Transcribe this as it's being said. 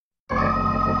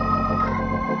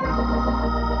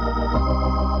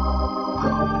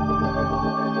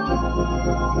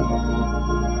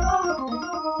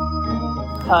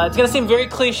It's going to seem very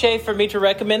cliche for me to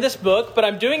recommend this book, but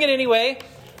I'm doing it anyway.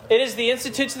 It is The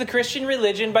Institutes of the Christian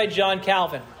Religion by John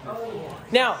Calvin.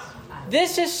 Now,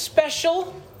 this is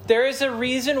special. There is a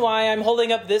reason why I'm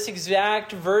holding up this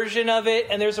exact version of it,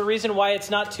 and there's a reason why it's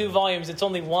not 2 volumes, it's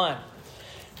only 1.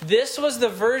 This was the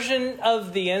version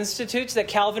of the Institutes that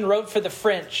Calvin wrote for the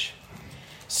French.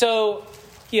 So,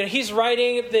 he's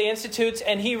writing the Institutes,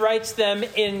 and he writes them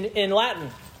in Latin.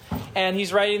 And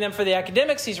he's writing them for the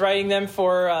academics. He's writing them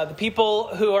for the people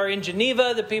who are in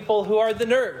Geneva, the people who are the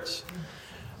nerds.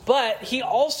 But he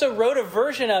also wrote a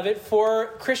version of it for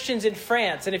Christians in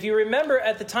France. And if you remember,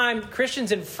 at the time,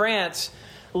 Christians in France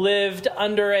lived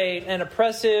under an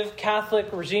oppressive Catholic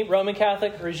regime, Roman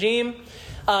Catholic regime.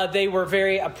 They were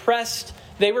very oppressed.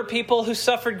 They were people who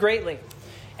suffered greatly.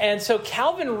 And so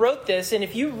Calvin wrote this, and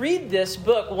if you read this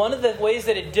book, one of the ways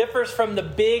that it differs from the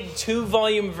big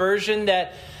 2-volume version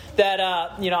that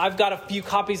I've got a few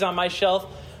copies on my shelf.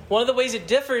 One of the ways it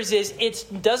differs is it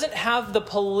doesn't have the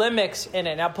polemics in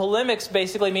it. Now, polemics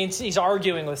basically means he's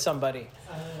arguing with somebody.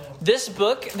 This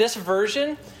book, this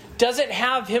version, doesn't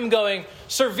have him going,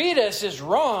 Servetus is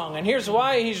wrong, and here's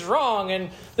why he's wrong, and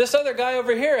this other guy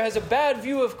over here has a bad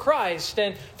view of Christ,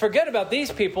 and forget about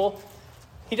these people.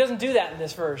 He doesn't do that in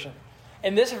this version.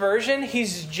 In this version,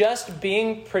 he's just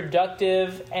being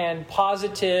productive and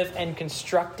positive and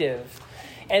constructive.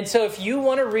 And so if you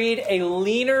want to read a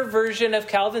leaner version of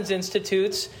Calvin's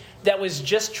Institutes that was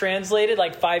just translated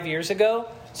like 5 years ago,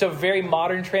 so very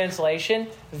modern translation,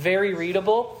 very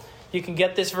readable, you can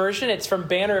get this version. It's from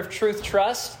Banner of Truth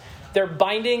Trust. Their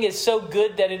binding is so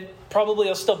good that it probably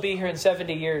will still be here in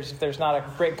 70 years if there's not a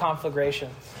great conflagration.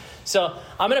 So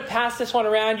I'm going to pass this one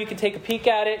around. You can take a peek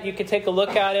at it. You can take a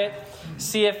look at it.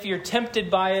 See if you're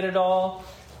tempted by it at all.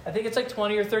 I think it's like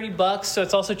 $20 or $30, so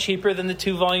it's also cheaper than the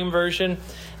 2-volume version.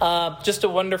 Just a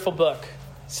wonderful book.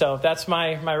 So that's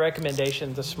my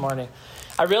recommendation this morning.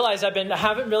 I realize I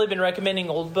haven't really been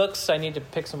recommending old books. I need to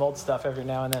pick some old stuff every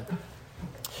now and then.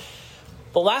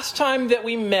 The last time that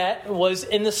we met was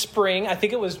in the spring. I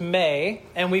think it was May,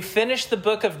 and we finished the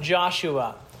book of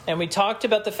Joshua. And we talked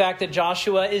about the fact that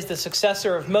Joshua is the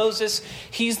successor of Moses.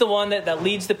 He's the one that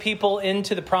leads the people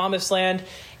into the promised land,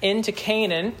 into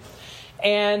Canaan.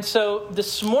 And so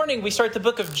this morning we start the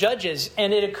book of Judges,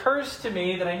 and it occurs to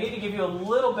me that I need to give you a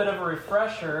little bit of a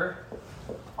refresher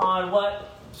on what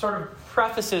sort of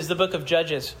prefaces the book of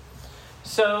Judges.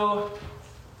 So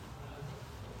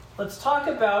let's talk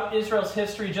about Israel's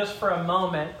history just for a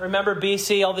moment. Remember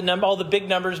BC, all the big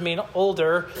numbers mean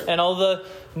older, and all the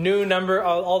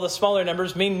smaller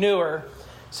numbers mean newer.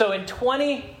 So in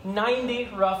 2090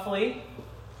 roughly,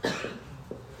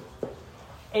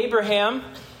 Abraham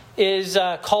is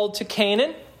called to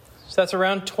Canaan. So that's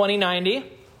around 2090.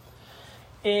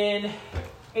 In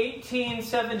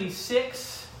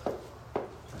 1876,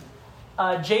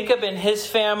 Jacob and his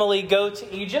family go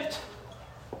to Egypt.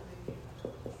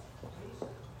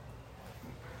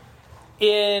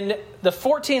 In the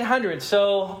 1400s,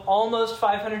 so almost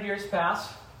 500 years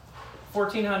past,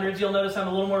 1400s, you'll notice I'm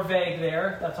a little more vague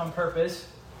there. That's on purpose.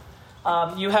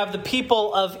 You have the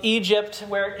people of Egypt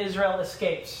where Israel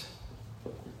escapes.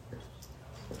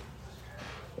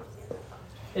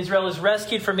 Israel is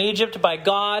rescued from Egypt by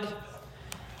God.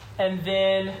 And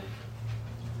then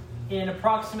in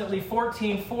approximately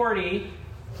 1440,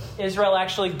 Israel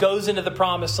actually goes into the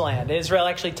promised land. Israel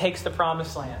actually takes the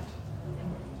promised land.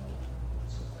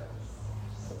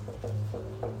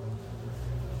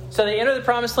 So they enter the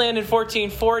promised land in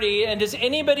 1440. And does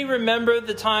anybody remember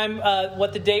the time,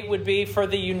 what the date would be for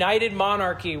the united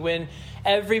monarchy when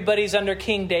everybody's under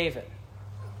King David?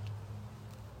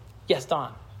 Yes,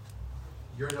 Don.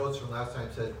 Your notes from last time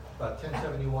said about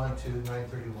 1071 to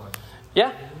 931.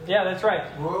 Yeah, that's right.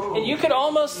 Whoa. And you could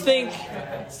almost think,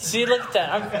 see, look at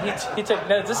that. He took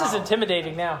notes. This is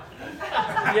intimidating now.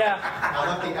 Yeah. I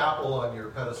left the apple on your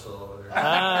pedestal over there.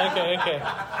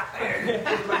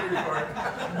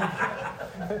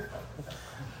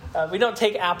 Okay. We don't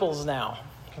take apples now.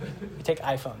 We take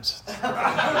iPhones.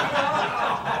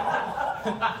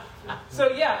 So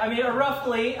yeah,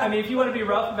 roughly, if you want to be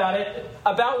rough about it,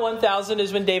 about 1000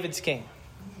 is when David's king.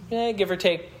 Give or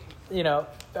take,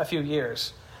 a few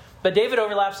years. But David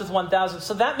overlaps with 1000.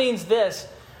 So that means this.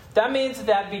 That means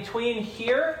that between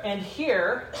here and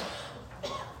here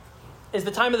is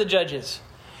the time of the judges.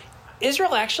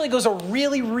 Israel actually goes a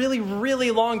really, really,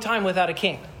 really long time without a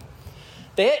king.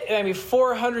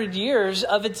 400 years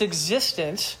of its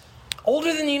existence,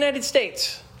 older than the United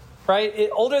States. Right?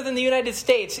 Older than the United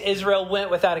States, Israel went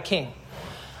without a king.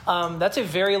 That's a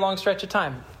very long stretch of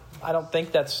time. I don't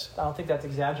think that's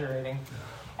exaggerating.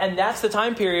 And that's the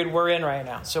time period we're in right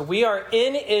now. So we are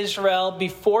in Israel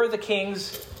before the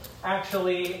kings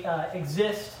actually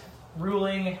exist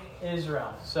ruling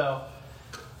Israel. So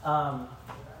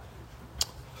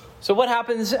what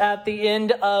happens at the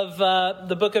end of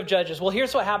the book of Judges? Well,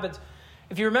 here's what happens.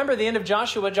 If you remember the end of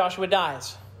Joshua, Joshua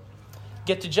dies.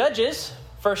 Get to Judges,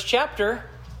 first chapter,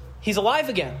 he's alive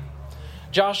again.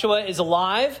 Joshua is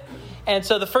alive. And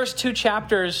so the first 2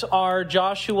 chapters are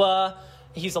Joshua,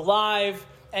 he's alive,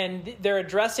 and they're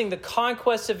addressing the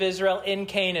conquest of Israel in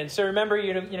Canaan. So remember,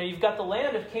 you've got the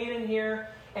land of Canaan here,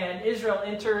 and Israel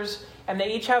enters, and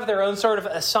they each have their own sort of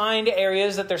assigned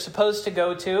areas that they're supposed to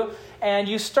go to. And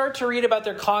you start to read about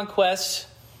their conquests,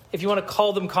 if you want to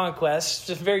call them conquests,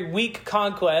 just very weak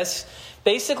conquests.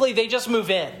 Basically, they just move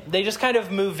in. They just kind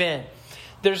of move in.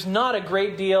 There's not a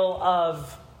great deal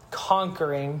of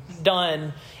conquering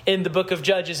done in the book of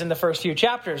Judges in the first few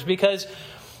chapters, because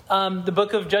the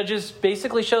book of Judges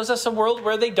basically shows us a world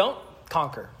where they don't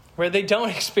conquer, where they don't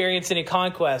experience any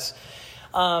conquests.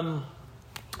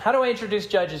 How do I introduce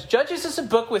Judges? Judges is a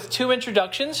book with 2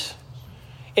 introductions.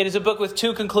 It is a book with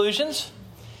 2 conclusions.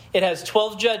 It has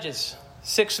 12 judges,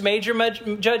 6 major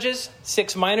judges,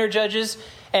 6 minor judges,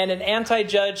 and an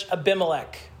anti-judge,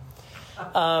 Abimelech.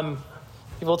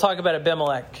 We'll talk about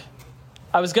Abimelech.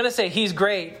 I was going to say he's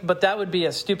great, but that would be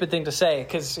a stupid thing to say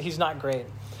because he's not great.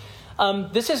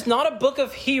 This is not a book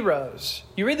of heroes.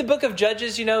 You read the book of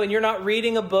Judges, and you're not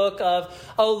reading a book of,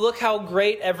 oh, look how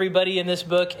great everybody in this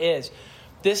book is.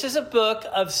 This is a book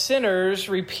of sinners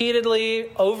repeatedly,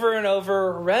 over and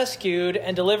over, rescued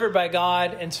and delivered by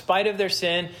God in spite of their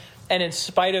sin and in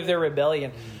spite of their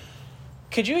rebellion.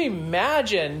 Could you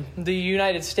imagine the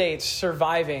United States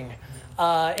surviving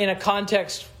in a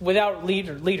context without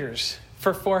leaders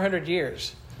for 400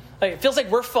 years? Like, it feels like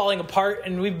we're falling apart,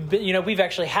 and we've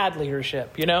actually had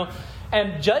leadership,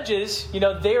 And judges,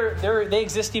 they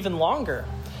exist even longer.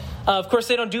 Of course,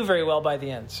 they don't do very well by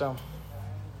the end. So,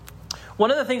 one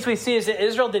of the things we see is that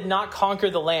Israel did not conquer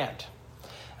the land.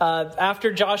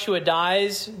 After Joshua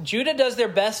dies, Judah does their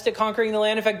best at conquering the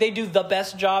land. In fact, they do the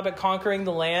best job at conquering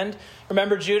the land.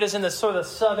 Remember, Judah's in the sort of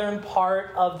southern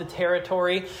part of the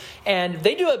territory, and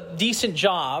they do a decent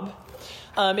job.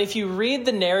 If you read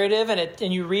the narrative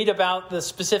and you read about the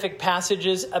specific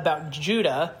passages about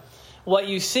Judah, what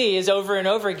you see is over and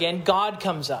over again, God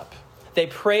comes up. They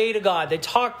pray to God. They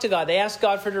talk to God. They ask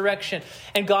God for direction,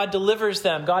 and God delivers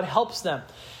them. God helps them.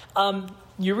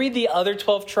 You read the other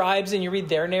 12 tribes and you read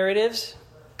their narratives,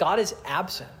 God is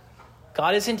absent.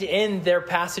 God isn't in their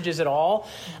passages at all.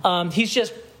 He's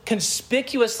just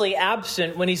conspicuously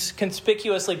absent when he's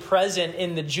conspicuously present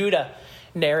in the Judah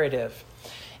narrative.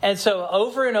 And so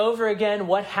over and over again,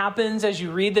 what happens as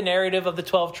you read the narrative of the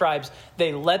 12 tribes?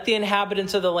 They let the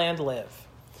inhabitants of the land live.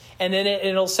 And then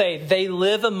it'll say, they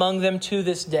live among them to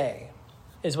this day,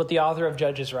 is what the author of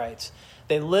Judges writes.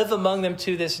 They live among them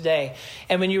to this day.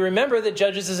 And when you remember that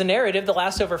Judges is a narrative that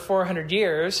lasts over 400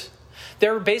 years,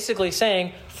 they're basically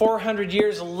saying 400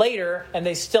 years later, and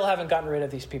they still haven't gotten rid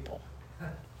of these people.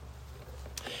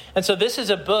 And so this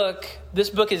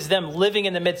book is them living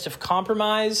in the midst of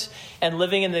compromise and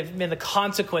living in the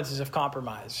consequences of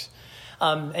compromise.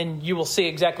 And you will see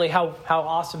exactly how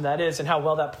awesome that is and how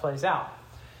well that plays out.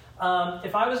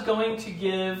 If I was going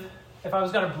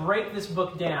to break this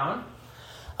book down,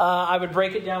 I would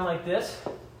break it down like this.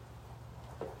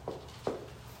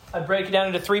 I'd break it down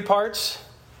into 3 parts.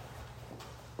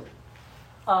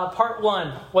 Part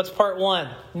 1. What's part 1?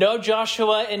 No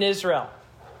Joshua in Israel.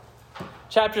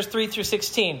 Chapters 3 through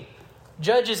 16.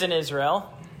 Judges in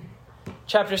Israel.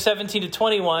 Chapters 17 to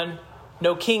 21.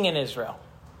 No king in Israel.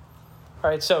 All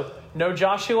right, so no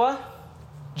Joshua,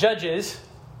 Judges,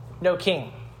 no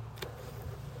king.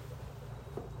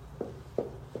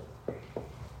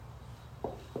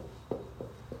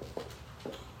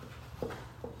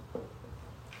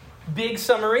 Big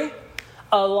summary.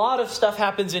 A lot of stuff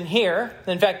happens in here.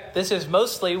 In fact, this is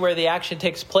mostly where the action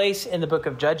takes place in the book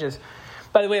of Judges.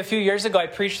 By the way, a few years ago, I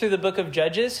preached through the book of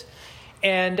Judges,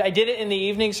 and I did it in the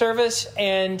evening service.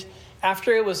 And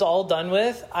after it was all done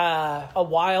with, a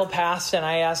while passed, and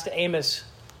I asked Amos,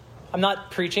 I'm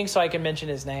not preaching, so I can mention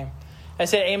his name. I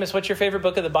said, Amos, what's your favorite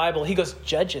book of the Bible? He goes,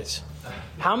 Judges.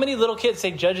 How many little kids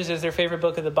say Judges is their favorite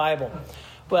book of the Bible?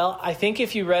 Well, I think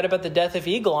if you read about the death of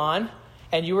Eglon,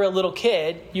 and you were a little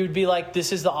kid, you would be like,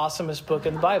 this is the awesomest book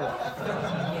in the Bible.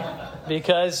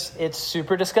 Because it's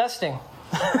super disgusting.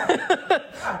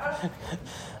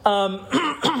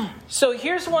 So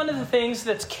here's one of the things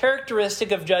that's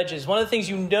characteristic of Judges. One of the things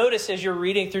you notice as you're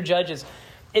reading through Judges.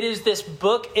 It is this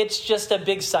book, it's just a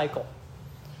big cycle.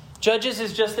 Judges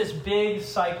is just this big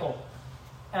cycle.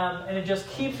 And it just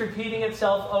keeps repeating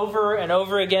itself over and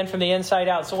over again from the inside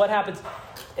out. So what happens?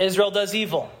 Israel does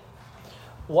evil.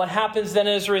 What happens then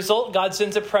as a result? God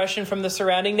sends oppression from the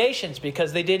surrounding nations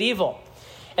because they did evil.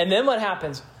 And then what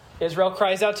happens? Israel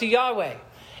cries out to Yahweh.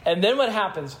 And then what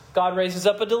happens? God raises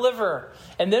up a deliverer.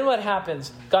 And then what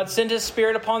happens? God sends his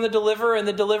spirit upon the deliverer, and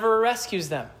the deliverer rescues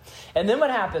them. And then what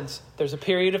happens? There's a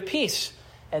period of peace.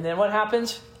 And then what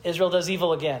happens? Israel does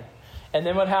evil again. And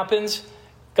then what happens?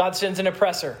 God sends an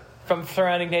oppressor from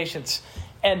surrounding nations.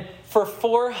 And for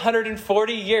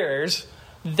 440 years,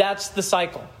 that's the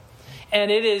cycle. And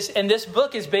this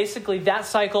book is basically that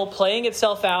cycle playing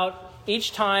itself out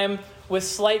each time with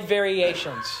slight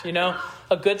variations. You know,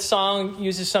 a good song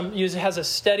has a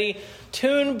steady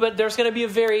tune, but there's going to be a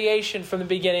variation from the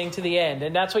beginning to the end.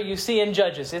 And that's what you see in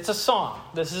Judges. It's a song.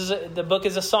 The book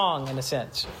is a song in a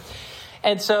sense.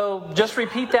 And so just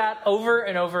repeat that over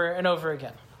and over and over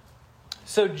again.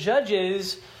 So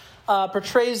Judges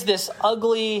portrays this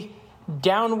ugly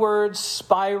downward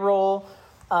spiral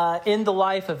in the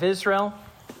life of Israel.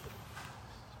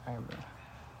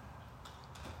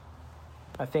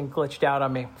 I think glitched out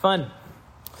on me. Fun.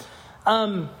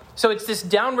 So it's this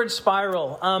downward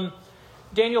spiral.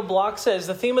 Daniel Block says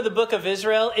the theme of the book of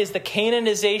Israel is the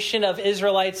Canaanization of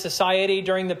Israelite society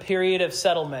during the period of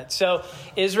settlement. So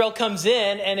Israel comes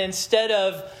in, and instead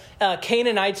of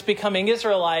Canaanites becoming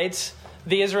Israelites,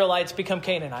 the Israelites become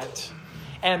Canaanites.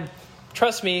 And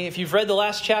trust me, if you've read the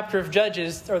last chapter of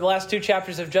Judges, or the last 2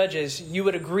 chapters of Judges, you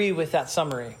would agree with that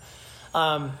summary.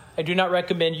 I do not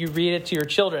recommend you read it to your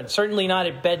children. Certainly not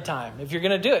at bedtime. If you're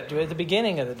going to do it at the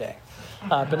beginning of the day.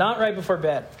 But not right before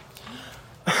bed.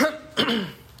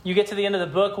 You get to the end of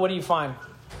the book, what do you find?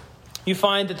 You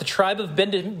find that the tribe of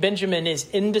Benjamin is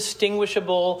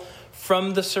indistinguishable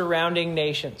from the surrounding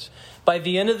nations. By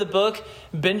the end of the book,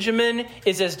 Benjamin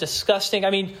is as disgusting. I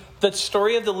mean, the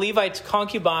story of the Levite's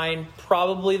concubine,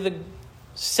 probably the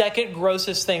second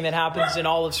grossest thing that happens in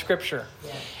all of Scripture.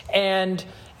 Yeah.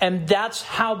 And that's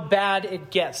how bad it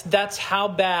gets. That's how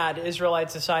bad Israelite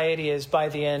society is by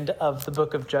the end of the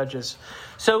book of Judges.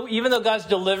 So even though God's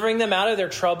delivering them out of their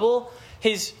trouble,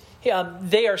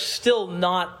 they are still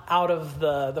not out of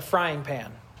the frying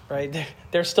pan, right?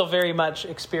 They're still very much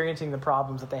experiencing the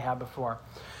problems that they had before.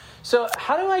 So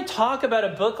how do I talk about a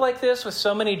book like this with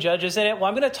so many judges in it? Well,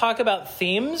 I'm going to talk about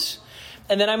themes.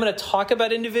 And then I'm going to talk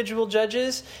about individual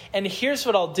judges. And here's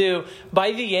what I'll do.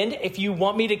 By the end, if you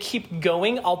want me to keep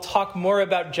going, I'll talk more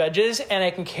about judges and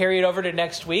I can carry it over to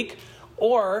next week.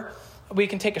 Or we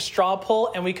can take a straw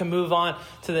poll and we can move on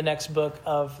to the next book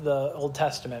of the Old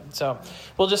Testament. So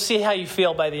we'll just see how you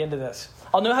feel by the end of this.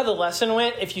 I'll know how the lesson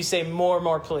went if you say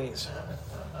more, please.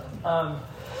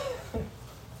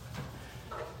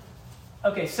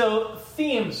 Okay, so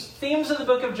themes of the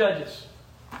book of Judges.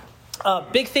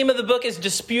 Big theme of the book is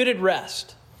disputed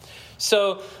rest.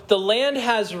 So the land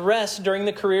has rest during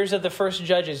the careers of the first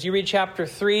judges. You read chapter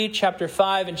 3, chapter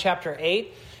 5, and chapter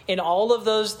 8. In all of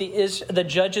those, the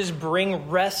judges bring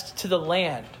rest to the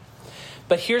land.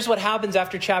 But here's what happens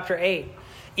after chapter 8.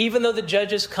 Even though the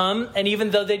judges come, and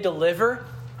even though they deliver,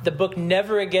 the book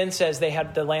never again says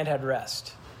the land had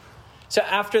rest. So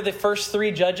after the first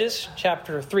 3 judges,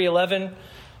 chapter 3:11,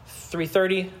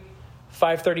 3:30,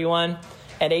 5:31,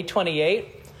 and 8:28,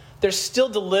 there's still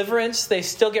deliverance. They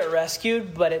still get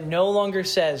rescued, but it no longer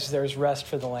says there's rest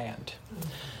for the land.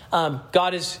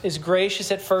 God is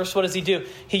gracious at first. What does he do?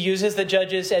 He uses the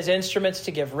judges as instruments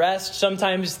to give rest.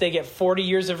 Sometimes they get 40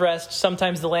 years of rest.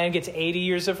 Sometimes the land gets 80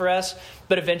 years of rest.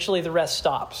 But eventually the rest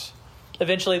stops.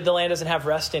 Eventually the land doesn't have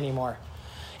rest anymore.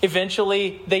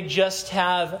 Eventually they just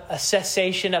have a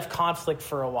cessation of conflict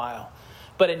for a while.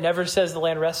 But it never says the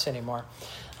land rests anymore.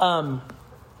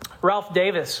 Ralph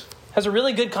Davis has a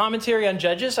really good commentary on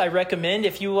Judges. I recommend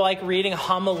if you like reading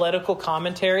homiletical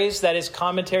commentaries, that is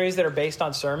commentaries that are based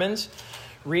on sermons,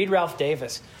 read Ralph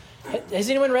Davis. Has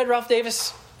anyone read Ralph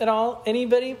Davis at all?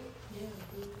 Anybody?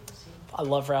 I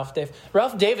love Ralph Davis.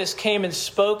 Ralph Davis came and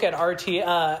spoke at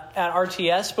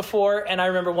RTS before, and I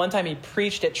remember one time he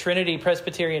preached at Trinity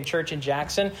Presbyterian Church in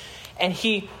Jackson, and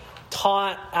he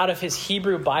taught out of his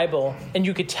Hebrew Bible, and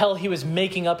you could tell he was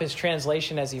making up his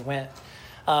translation as he went.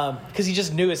 Because he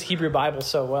just knew his Hebrew Bible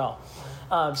so well.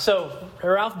 So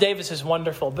Ralph Davis is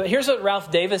wonderful. But here's what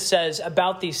Ralph Davis says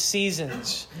about these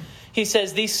seasons. He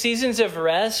says these seasons of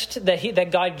rest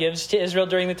that God gives to Israel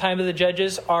during the time of the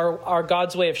judges are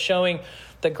God's way of showing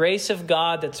the grace of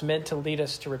God that's meant to lead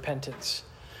us to repentance.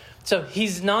 So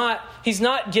he's not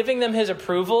giving them his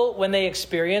approval when they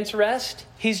experience rest.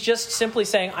 He's just simply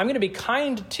saying, I'm going to be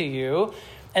kind to you.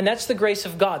 And that's the grace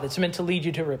of God that's meant to lead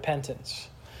you to repentance.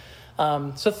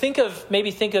 So think of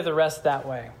the rest that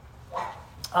way.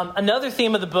 Another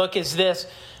theme of the book is this: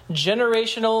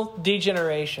 generational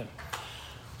degeneration.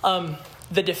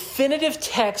 The definitive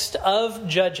text of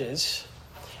Judges,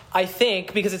 I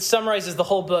think, because it summarizes the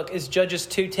whole book, is Judges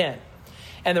 2:10.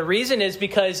 And the reason is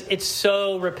because it's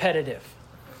so repetitive.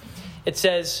 It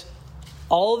says,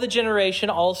 all the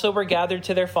generation also were gathered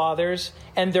to their fathers,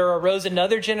 and there arose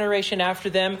another generation after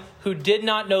them who did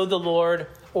not know the Lord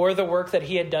or the work that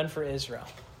he had done for Israel.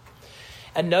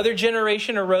 Another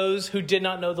generation arose who did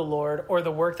not know the Lord or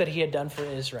the work that he had done for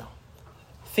Israel.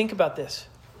 Think about this.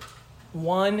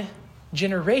 One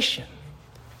generation.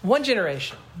 One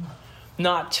generation.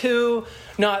 Not two,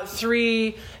 not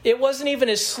three. It wasn't even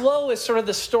as slow as sort of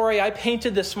the story I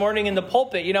painted this morning in the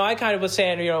pulpit. I kind of was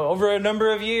saying, over a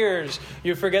number of years,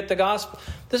 you forget the gospel.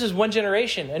 This is one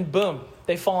generation, and boom,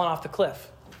 they've fallen off the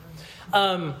cliff.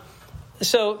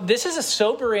 So this is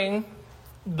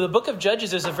the book of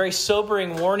Judges is a very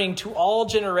sobering warning to all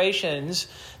generations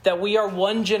that we are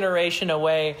one generation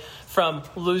away from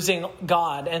losing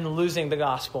God and losing the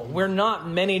gospel. We're not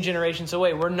many generations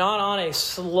away. We're not on a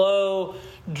slow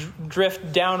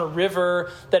drift down a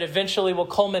river that eventually will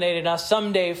culminate in us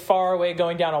someday far away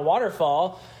going down a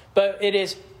waterfall. But it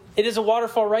is a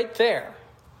waterfall right there.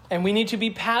 And we need to be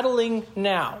paddling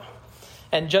now.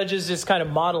 And Judges is kind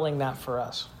of modeling that for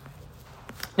us.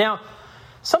 Now,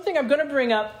 something I'm going to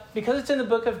bring up, because it's in the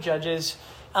book of Judges,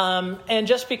 and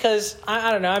just because, I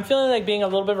don't know, I'm feeling like being a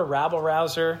little bit of a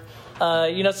rabble-rouser.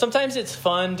 Sometimes it's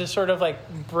fun to sort of like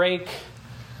break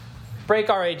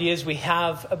our ideas we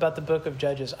have about the book of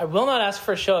Judges. I will not ask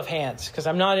for a show of hands, because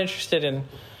I'm not interested in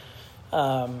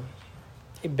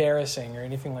embarrassing or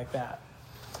anything like that.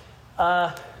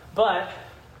 But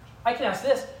I can ask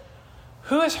this.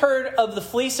 Who has heard of the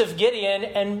fleece of Gideon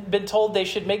and been told they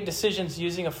should make decisions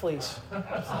using a fleece?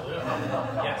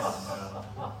 Yes.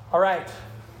 All right.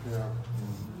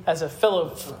 As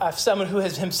someone who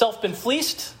has himself been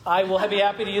fleeced, I will be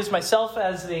happy to use myself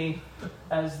as the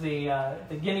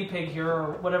guinea pig here,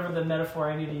 or whatever the metaphor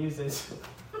I need to use is.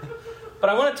 But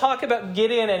I want to talk about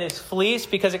Gideon and his fleece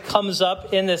because it comes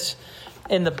up in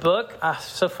the book.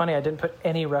 So funny, I didn't put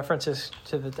any references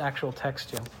to the actual text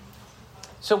here.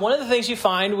 So one of the things you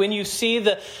find when you see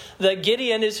that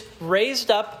Gideon is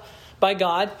raised up by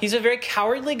God, he's a very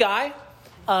cowardly guy.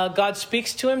 God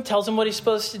speaks to him, tells him what he's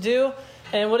supposed to do.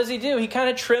 And what does he do? He kind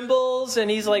of trembles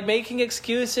and he's like making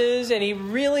excuses, and he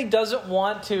really doesn't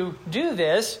want to do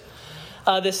this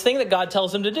thing that God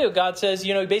tells him to do. God says,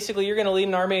 basically you're going to lead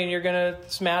an army and you're going to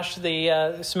smash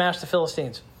the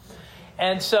Philistines.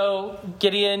 And so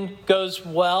Gideon goes,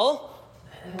 well,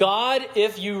 God,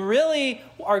 if you really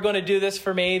are going to do this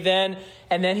for me, then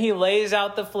he lays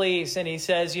out the fleece and he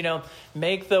says,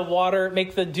 make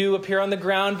the dew appear on the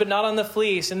ground, but not on the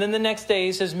fleece. And then the next day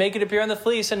he says, make it appear on the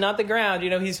fleece and not the ground.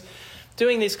 He's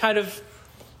doing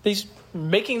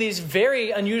making these very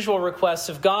unusual requests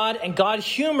of God, and God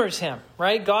humors him,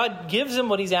 right? God gives him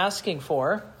what he's asking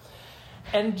for.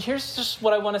 And here's just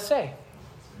what I want to say.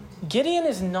 Gideon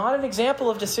is not an example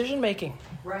of decision making.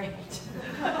 Right.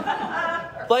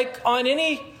 Like on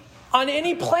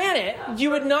any planet, you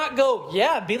would not go,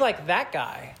 yeah, be like that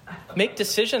guy. Make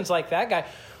decisions like that guy.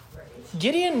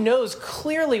 Gideon knows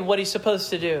clearly what he's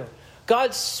supposed to do.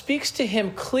 God speaks to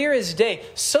him clear as day.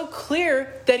 So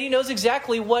clear that he knows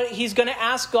exactly what he's going to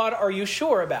ask God, are you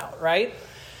sure about, right?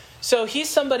 So he's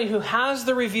somebody who has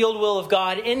the revealed will of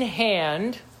God in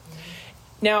hand.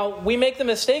 Now, we make the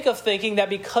mistake of thinking that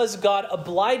because God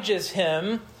obliges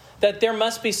him, that there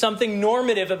must be something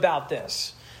normative about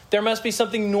this. There must be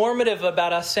something normative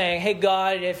about us saying, hey,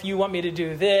 God, if you want me to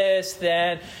do this,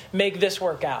 then make this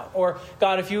work out. Or,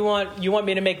 God, if you want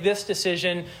me to make this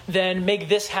decision, then make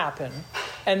this happen.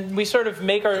 And we sort of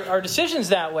make our decisions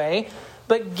that way.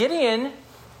 But Gideon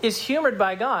is humored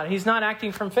by God. He's not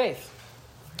acting from faith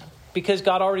because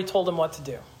God already told him what to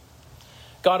do.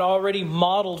 God already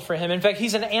modeled for him. In fact,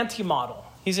 he's an anti-model.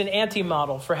 He's an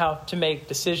anti-model for how to make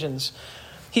decisions.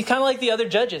 He's kind of like the other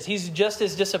judges. He's just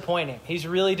as disappointing. He's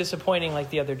really disappointing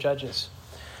like the other judges.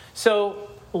 So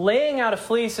laying out a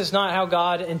fleece is not how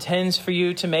God intends for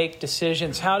you to make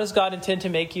decisions. How does God intend to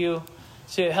make you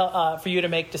for you to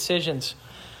make decisions?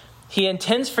 He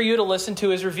intends for you to listen to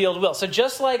his revealed will. So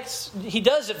just like he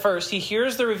does at first, he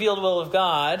hears the revealed will of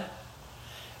God.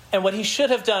 And what he should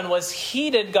have done was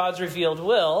heeded God's revealed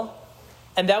will.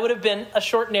 And that would have been a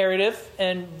short narrative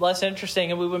and less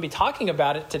interesting, and we wouldn't be talking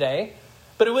about it today.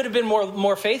 But it would have been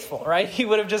more faithful, right? He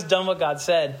would have just done what God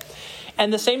said.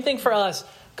 And the same thing for us.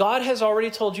 God has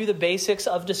already told you the basics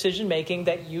of decision making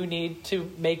that you need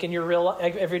to make in your real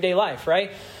everyday life,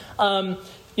 right?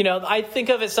 I think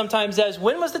of it sometimes as,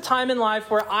 when was the time in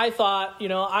life where I thought,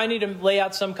 I need to lay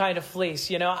out some kind of fleece?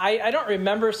 I don't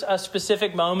remember a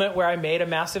specific moment where I made a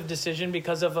massive decision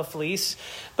because of a fleece,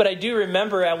 but I do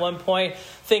remember at one point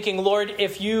thinking, Lord,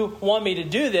 if you want me to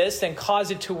do this, then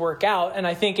cause it to work out. And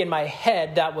I think in my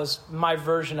head, that was my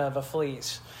version of a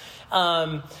fleece.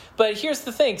 But here's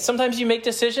the thing. Sometimes you make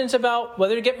decisions about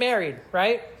whether to get married,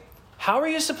 right? How are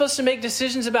you supposed to make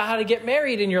decisions about how to get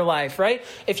married in your life, right?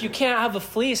 If you can't have a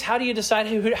fleece, how do you decide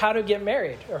how to get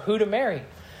married or who to marry?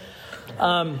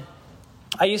 I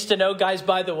used to know guys,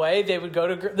 by the way, they would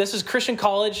go to, this is Christian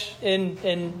college in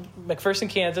McPherson,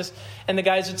 Kansas, and the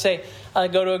guys would say,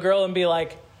 go to a girl and be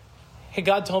like, hey,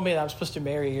 God told me that I'm supposed to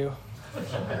marry you.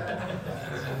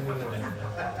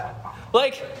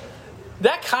 Like,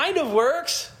 that kind of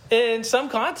works in some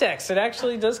contexts. It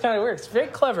actually does kind of work. It's very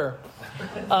clever.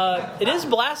 It is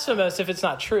blasphemous if it's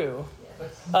not true,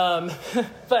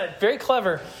 but very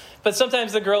clever. But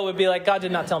sometimes the girl would be like, God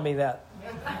did not tell me that.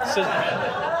 So,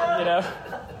 a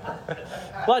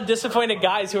lot of disappointed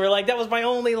guys who are like, that was my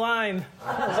only line.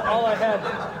 That was all I had.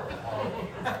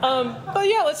 But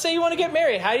yeah, let's say you want to get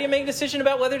married. How do you make a decision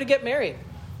about whether to get married?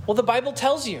 Well, the Bible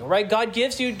tells you, right? God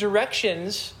gives you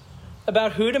directions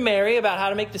about who to marry, about how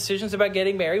to make decisions about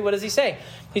getting married. What does he say?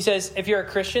 He says, if you're a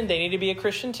Christian, they need to be a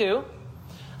Christian too.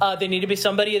 They need to be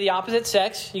somebody of the opposite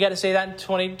sex. You got to say that in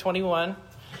 2021.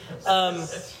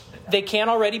 They can't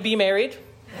already be married.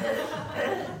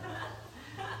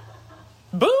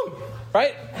 Boom,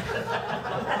 right?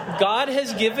 God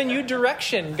has given you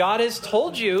direction. God has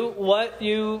told you what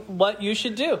you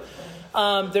should do.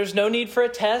 There's no need for a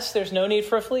test. There's no need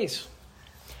for a fleece.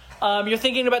 You're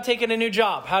thinking about taking a new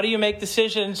job. How do you make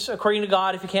decisions according to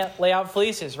God if you can't lay out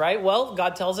fleeces, right? Well,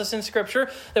 God tells us in Scripture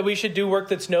that we should do work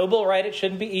that's noble, right? It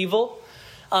shouldn't be evil.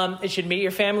 It should meet your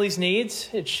family's needs.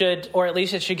 It should, or at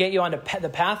least it should get you on the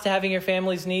path to having your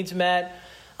family's needs met.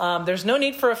 There's no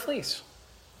need for a fleece.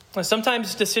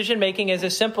 Sometimes decision making is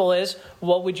as simple as,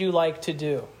 what would you like to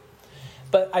do?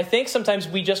 But I think sometimes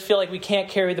we just feel like we can't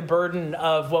carry the burden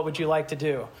of what would you like to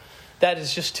do. That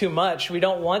is just too much. We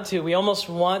don't want to. We almost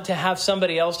want to have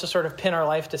somebody else to sort of pin our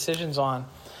life decisions on.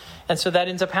 And so that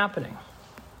ends up happening.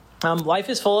 Life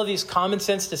is full of these common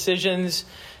sense decisions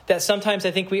that sometimes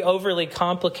I think we overly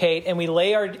complicate, and we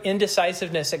lay our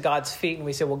indecisiveness at God's feet and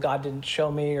we say, well, God didn't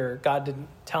show me, or God didn't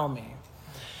tell me.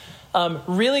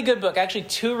 Really good book. Actually,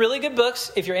 2 really good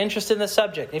books if you're interested in the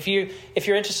subject. If you're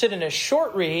interested in a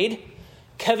short read,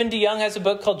 Kevin DeYoung has a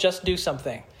book called Just Do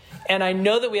Something. And I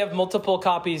know that we have multiple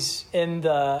copies in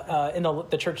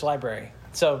the church library.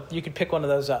 So you could pick one of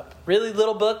those up. Really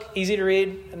little book, easy to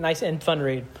read, nice and fun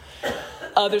read.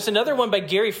 There's another one by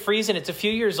Gary Friesen. It's a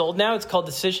few years old now. It's called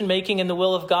Decision Making in the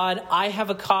Will of God. I have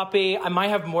a copy. I might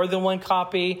have more than one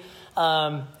copy.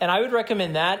 And I would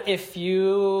recommend that if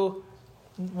you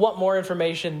want more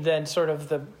information than sort of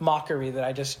the mockery that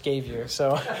I just gave you.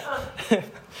 So,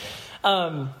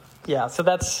 so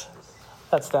that's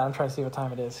that. I'm trying to see what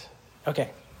time it is.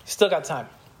 Okay, still got time.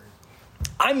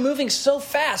 I'm moving so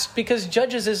fast because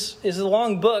Judges is a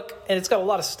long book and it's got a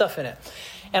lot of stuff in it.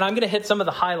 And I'm going to hit some of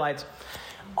the highlights.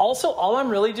 Also, all I'm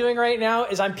really doing right now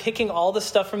is I'm picking all the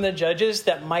stuff from the Judges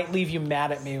that might leave you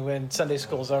mad at me when Sunday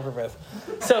school's over with.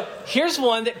 So here's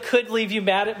one that could leave you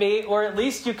mad at me, or at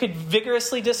least you could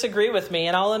vigorously disagree with me,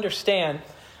 and I'll understand.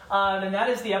 And that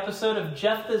is the episode of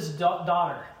Jephthah's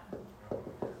daughter.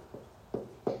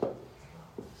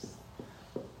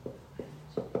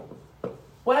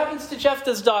 What happens to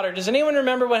Jephthah's daughter? Does anyone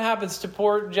remember what happens to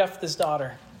poor Jephthah's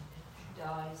daughter? She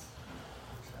dies.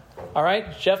 All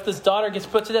right, Jephthah's daughter gets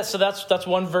put to death. So that's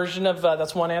one version of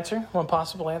that's one answer, one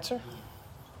possible answer.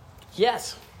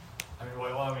 Yes.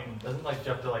 Doesn't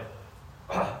Jephthah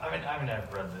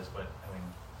I've read this, but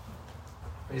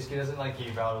basically doesn't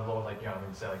he vow to the Lord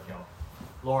say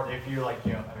Lord, if you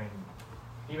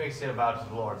he makes it a vow to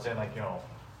the Lord saying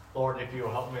Lord, if you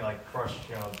help me crush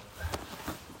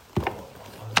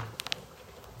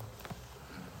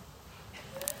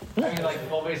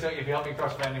basically, if you help me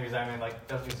crush my enemies,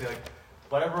 doesn't he say,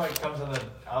 whatever comes out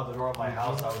of the door of my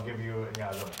house, I will give you,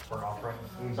 as a burnt offering,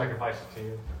 sacrifice it to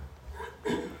you.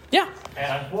 Yeah.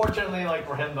 And unfortunately,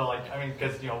 for him, though,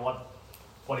 because,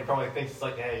 what he probably thinks is,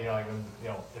 hey,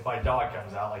 if my dog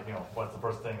comes out, what's the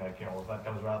first thing, if that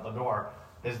comes around the door?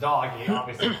 His dog, he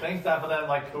obviously thinks that, but then,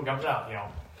 who comes out?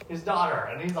 His daughter.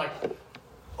 And he's like,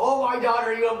 oh, my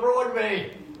daughter, you have ruined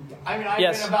me. I've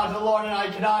been about to the Lord, and I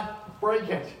cannot break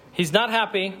it. He's not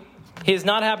happy. He is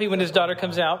not happy when his daughter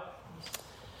comes out.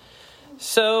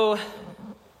 So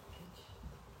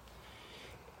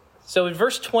in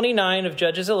verse 29 of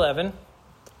Judges 11, it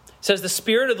says, the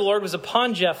Spirit of the Lord was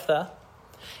upon Jephthah,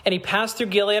 And he passed through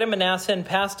Gilead and Manasseh and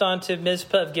passed on to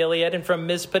Mizpah of Gilead. And from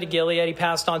Mizpah to Gilead, he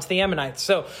passed on to the Ammonites.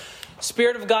 So,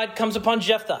 Spirit of God comes upon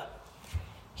Jephthah.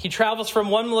 He travels from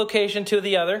one location to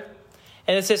the other.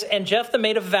 And it says, and Jephthah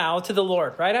made a vow to the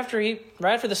Lord right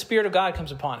after the Spirit of God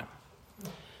comes upon him.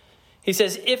 He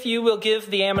says, if you will give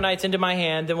the Ammonites into my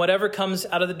hand, then whatever comes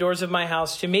out of the doors of my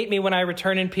house to meet me when I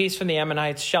return in peace from the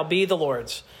Ammonites shall be the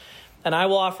Lord's, and I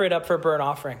will offer it up for a burnt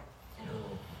offering.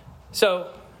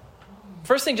 So,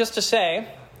 first thing just to say,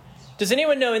 does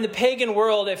anyone know in the pagan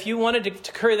world, if you wanted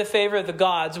to curry the favor of the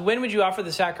gods, when would you offer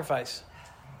the sacrifice?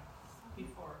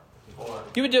 Before.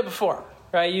 You would do it before,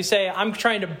 right? You say, I'm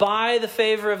trying to buy the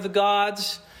favor of the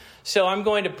gods, so I'm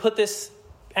going to put this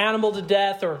animal to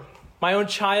death or my own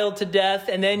child to death,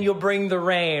 and then you'll bring the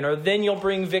rain, or then you'll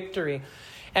bring victory.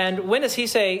 And when does he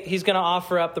say he's going to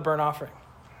offer up the burnt offering?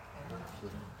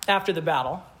 After the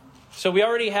battle. So we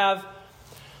already have,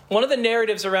 one of the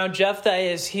narratives around Jephthah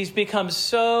is he's become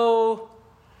so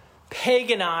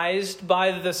paganized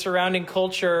by the surrounding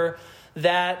culture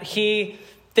that he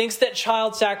thinks that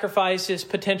child sacrifice is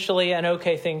potentially an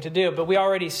okay thing to do. But we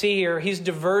already see here he's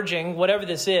diverging, whatever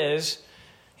this is,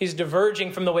 he's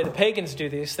diverging from the way the pagans do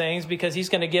these things because he's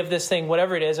going to give this thing,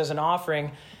 whatever it is, as an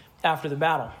offering after the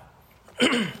battle.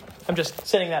 I'm just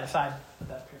setting that aside.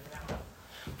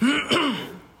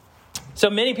 So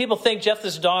many people think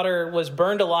Jephthah's daughter was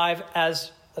burned alive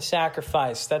as a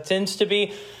sacrifice. That tends to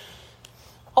be...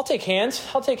 I'll take hands.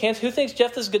 Who thinks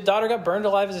Jephthah's daughter got burned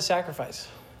alive as a sacrifice?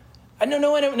 I know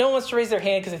no one wants to raise their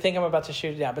hand because they think I'm about to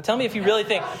shoot it down. But tell me if you really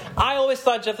think. I always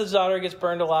thought Jephthah's daughter gets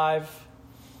burned alive.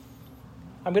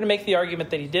 I'm going to make the argument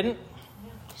that he didn't.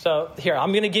 So here,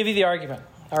 I'm going to give you the argument.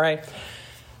 All right.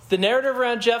 The narrative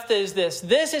around Jephthah is this.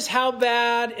 This is how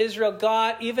bad Israel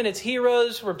got. Even its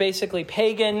heroes were basically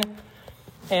pagan.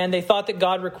 And they thought that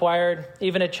God required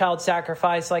even a child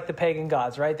sacrifice like the pagan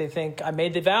gods, right? They think, I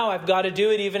made the vow, I've got to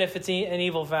do it even if it's an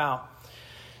evil vow.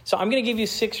 So I'm going to give you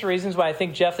 6 reasons why I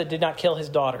think Jephthah did not kill his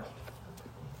daughter.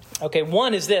 Okay,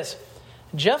 one is this.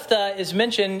 Jephthah is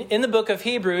mentioned in the book of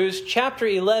Hebrews, chapter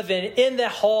 11, in the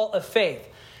hall of faith.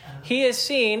 He is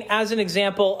seen as an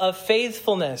example of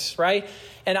faithfulness, right?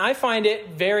 And I find it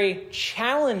very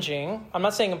challenging. I'm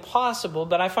not saying impossible,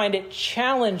 but I find it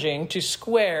challenging to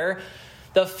square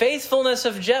the faithfulness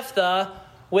of Jephthah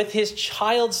with his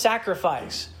child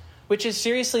sacrifice, which is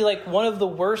seriously like one of the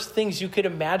worst things you could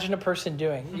imagine a person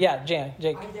doing. Yeah,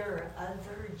 Jake. Are there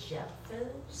other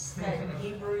Jephthahs that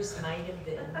Hebrews might have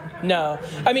been? No.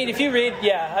 I mean, if you read,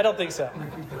 I don't think so.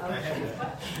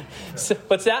 So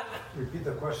what's that? Repeat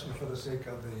the question for the sake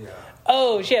of the...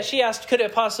 Oh, yeah, she asked, could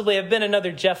it possibly have been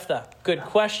another Jephthah? Good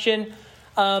question.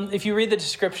 If you read the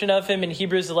description of him in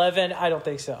Hebrews 11, I don't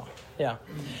think so. Yeah.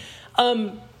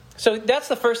 So that's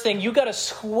the first thing. You got to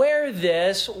square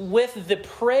this with the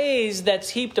praise that's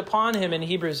heaped upon him in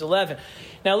Hebrews 11.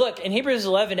 Now look, in Hebrews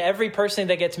 11, every person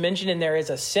that gets mentioned in there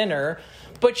is a sinner,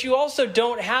 but you also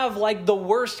don't have like the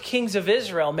worst kings of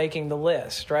Israel making the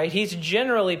list, right? He's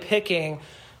generally picking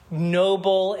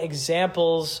noble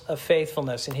examples of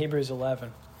faithfulness in Hebrews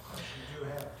 11. You do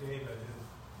have David.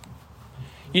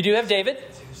 You do have David?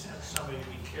 Somebody to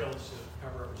be killed to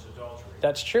cover up his adultery.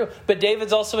 That's true. But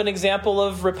David's also an example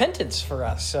of repentance for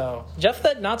us. So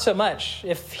Jephthah, not so much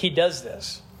if he does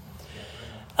this.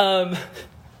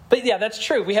 But yeah, that's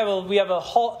true. We have a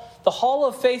hall. The hall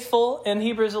of faithful in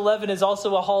Hebrews 11 is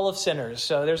also a hall of sinners.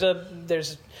 So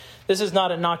this is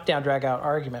not a knockdown, drag out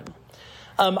argument.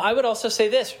 I would also say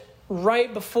this: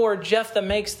 right before Jephthah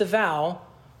makes the vow,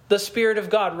 the Spirit of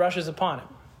God rushes upon him.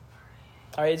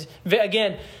 All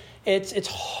right. It's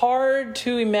hard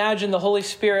to imagine the Holy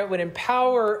Spirit would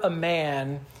empower a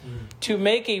man to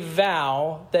make a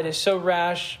vow that is so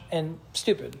rash and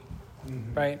stupid,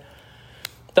 right?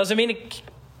 Doesn't mean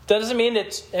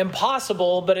it's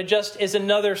impossible, but it just is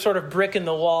another sort of brick in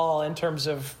the wall in terms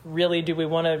of really do we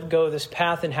want to go this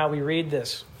path and how we read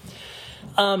this.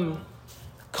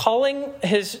 Calling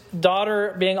his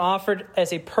daughter being offered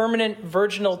as a permanent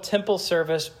virginal temple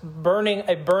service,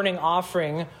 burning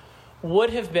offering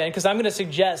would have been, because I'm going to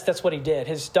suggest that's what he did.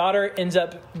 His daughter ends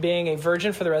up being a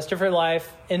virgin for the rest of her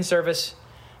life in service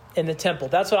in the temple.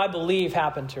 That's what I believe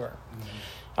happened to her.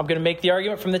 I'm going to make the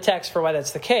argument from the text for why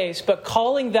that's the case, but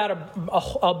calling that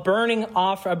a burnt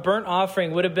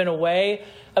offering would have been a way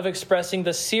of expressing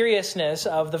the seriousness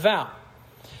of the vow.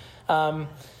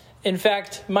 In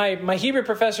fact, my Hebrew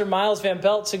professor, Miles Van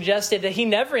Pelt, suggested that he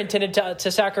never intended to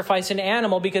sacrifice an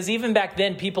animal because even back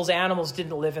then, people's animals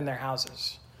didn't live in their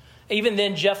houses. Even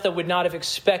then, Jephthah would not have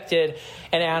expected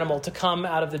an animal to come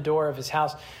out of the door of his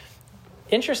house.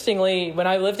 interestingly, when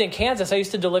I lived in Kansas, I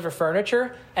used to deliver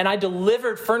furniture, and I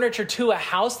delivered furniture to a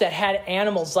house that had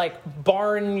animals, like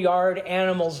barnyard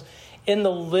animals, in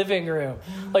the living room,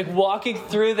 like walking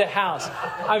through the house.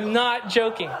 I'm not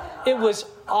joking. It was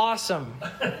awesome.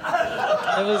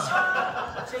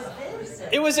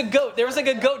 It was a goat. There was like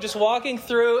a goat just walking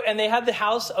through, and they had the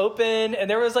house open, and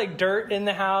there was like dirt in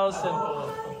the house,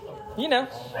 and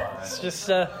it's just.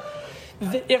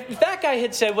 If that guy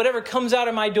had said, whatever comes out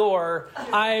of my door,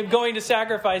 I'm going to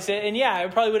sacrifice it, and yeah,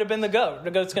 it probably would have been the goat. The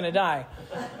goat's going to die.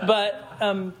 But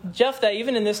Jephthah,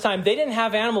 even in this time, they didn't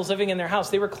have animals living in their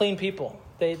house. They were clean people.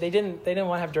 They didn't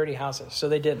want to have dirty houses, so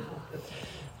they didn't.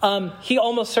 He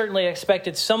almost certainly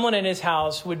expected someone in his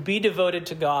house would be devoted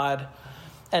to God,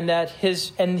 and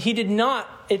he did not.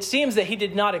 It seems that he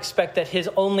did not expect that his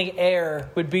only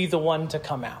heir would be the one to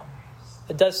come out.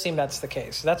 It does seem that's the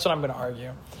case. That's what I'm going to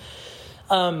argue.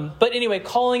 But anyway,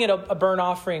 calling it a burnt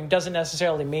offering doesn't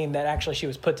necessarily mean that actually she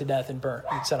was put to death and burnt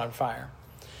and set on fire.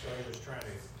 So he was trying to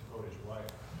devote his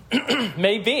wife.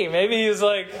 Maybe he was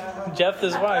like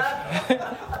Jephthah's wife.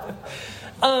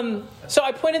 So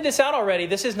I pointed this out already.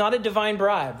 This is not a divine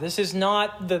bribe. This is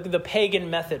not the pagan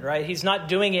method, right? He's not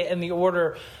doing it in the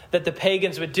order that the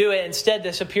pagans would do it. Instead,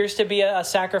 this appears to be a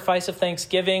sacrifice of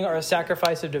thanksgiving or a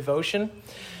sacrifice of devotion,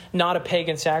 not a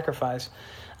pagan sacrifice.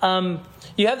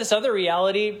 You have this other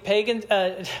reality, pagan.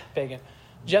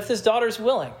 Jephthah's daughter's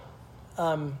willing.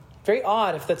 Very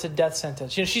odd if that's a death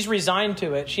sentence. She's resigned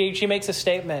to it. She makes a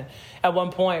statement at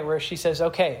one point where she says,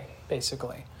 okay,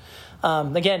 basically.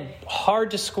 Again,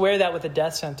 hard to square that with a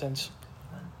death sentence.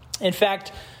 In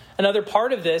fact, another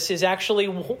part of this is actually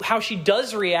how she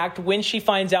does react when she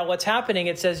finds out what's happening.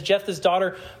 It says Jephthah's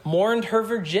daughter mourned her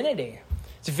virginity.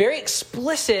 It's very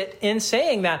explicit in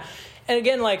saying that. And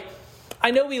again, I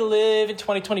know we live in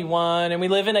 2021 and we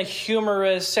live in a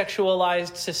humorous,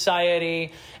 sexualized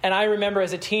society. And I remember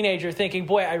as a teenager thinking,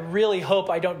 boy, I really hope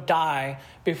I don't die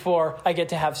before I get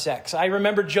to have sex. I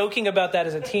remember joking about that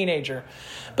as a teenager.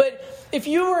 But if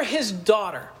you were his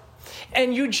daughter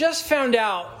and you just found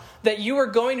out that you were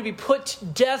going to be put to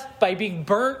death by being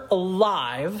burnt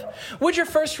alive, would your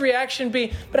first reaction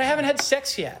be, but I haven't had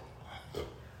sex yet?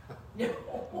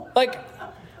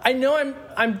 I know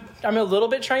I'm a little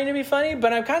bit trying to be funny,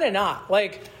 but I'm kind of not.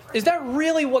 Is that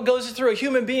really what goes through a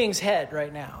human being's head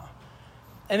right now?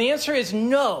 And the answer is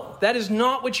no. That is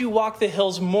not what you walk the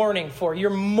hills mourning for. You're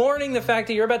mourning the fact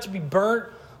that you're about to be burnt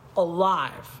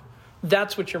alive.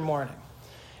 That's what you're mourning.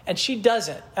 And she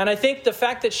doesn't. And I think the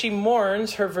fact that she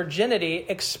mourns her virginity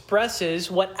expresses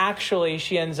what actually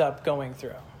she ends up going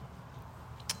through.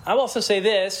 I'll also say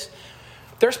this.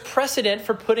 There's precedent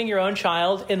for putting your own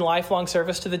child in lifelong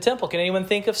service to the temple. Can anyone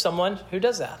think of someone who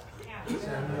does that?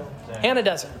 Hannah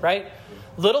does it, right?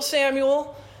 Little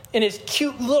Samuel in his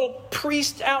cute little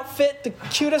priest outfit, the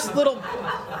cutest little,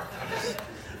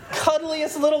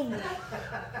 cuddliest little,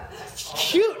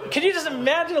 cute. Can you just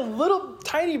imagine a little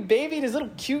tiny baby in his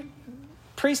little cute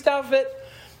priest outfit?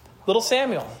 Little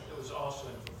Samuel. It was also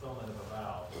in fulfillment of a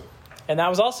vow. And that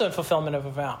was also in fulfillment of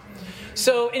a vow.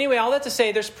 So anyway, all that to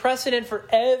say, there's precedent for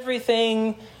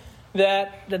everything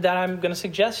that I'm going to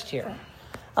suggest here.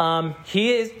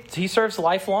 He serves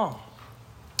lifelong.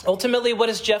 Ultimately, what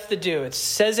does Jephthah do? It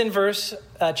says in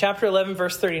chapter 11,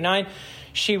 verse 39,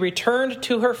 she returned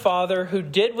to her father, who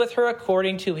did with her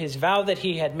according to his vow that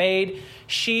he had made.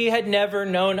 She had never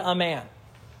known a man.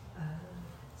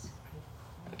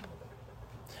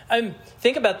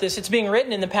 Think about this. It's being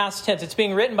written in the past tense. It's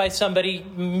being written by somebody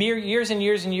mere years and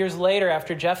years and years later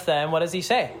after Jephthah. And what does he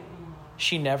say?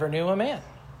 She never knew a man.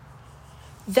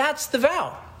 That's the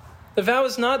vow. The vow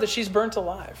is not that she's burnt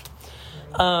alive.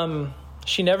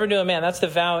 She never knew a man. That's the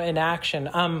vow in action.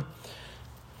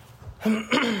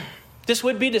 This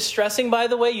would be distressing, by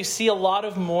the way. You see a lot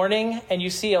of mourning, and you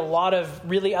see a lot of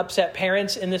really upset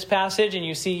parents in this passage, and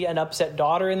you see an upset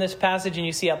daughter in this passage, and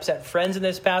you see upset friends in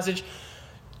this passage.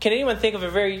 Can anyone think of a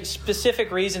very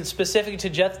specific reason, specific to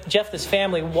Jephthah's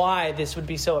family, why this would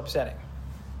be so upsetting?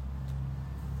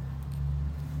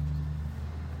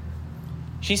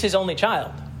 She's his only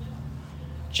child.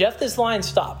 Jephthah's line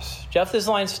stops. Jephthah's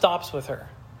line stops with her.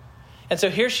 And so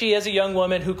here she is, a young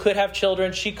woman who could have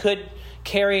children. She could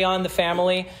carry on the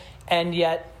family. And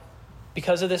yet,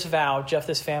 because of this vow,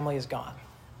 Jephthah's family is gone.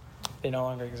 They no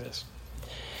longer exist.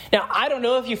 Now, I don't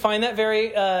know if you find that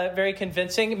very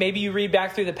convincing. Maybe you read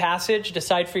back through the passage,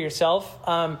 decide for yourself.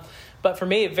 But for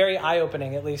me, very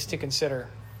eye-opening, at least, to consider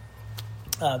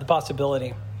the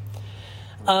possibility.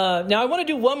 Now, I want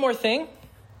to do one more thing.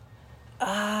 Do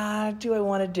I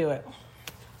want to do it?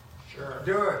 Sure.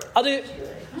 Do it. I'll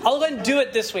go ahead and do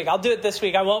it this week. I'll do it this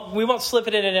week. We won't slip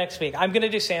it into next week. I'm going to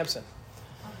do Samson.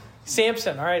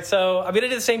 Samson. All right. So I'm going to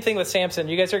do the same thing with Samson.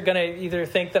 You guys are going to either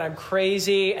think that I'm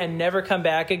crazy and never come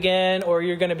back again, or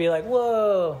you're going to be like,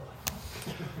 whoa.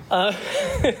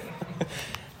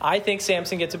 I think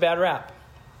Samson gets a bad rap.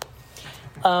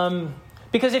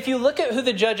 Because if you look at who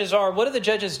the judges are, what are the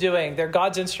judges doing? They're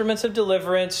God's instruments of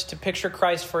deliverance to picture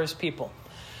Christ for his people.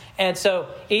 And so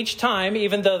each time,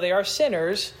 even though they are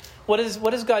sinners, what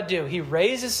does God do? He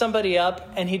raises somebody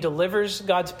up and he delivers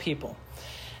God's people.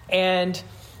 And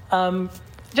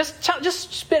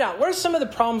just spit out, what are some of the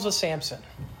problems with Samson?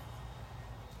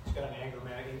 He's got an anger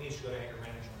management. He needs to go to anger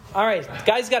management. All right,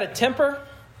 guy's got a temper.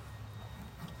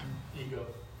 Ego.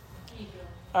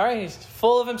 All right, he's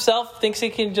full of himself, thinks he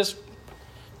can just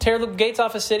tear the gates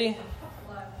off a city.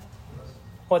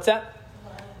 What's that?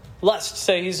 Lust.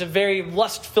 So he's a very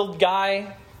lust-filled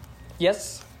guy.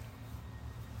 Yes?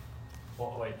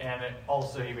 Well, wait, and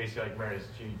also he basically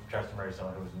she tries to marry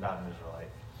someone who's not an Israelite.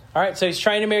 All right, so he's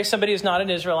trying to marry somebody who's not an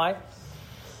Israelite.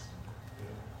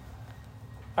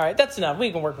 All right, that's enough.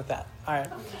 We can work with that. All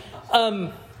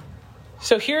right.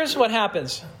 So here's what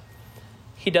happens.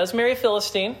 He does marry a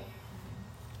Philistine.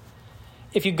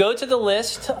 If you go to the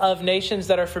list of nations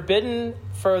that are forbidden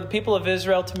for the people of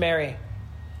Israel to marry,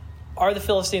 are the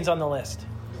Philistines on the list?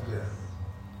 Yeah.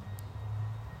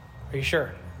 Are you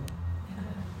sure?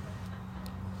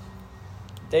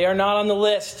 They are not on the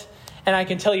list. And I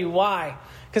can tell you why.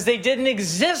 Because they didn't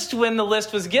exist when the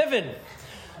list was given.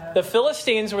 The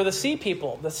Philistines were the sea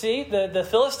people. The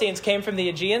Philistines came from the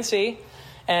Aegean Sea,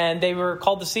 and they were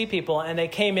called the sea people, and they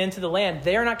came into the land.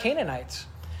 They are not Canaanites.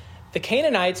 The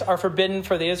Canaanites are forbidden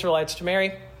for the Israelites to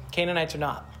marry. Canaanites are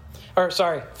not.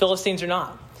 Philistines are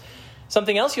not.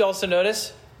 Something else you also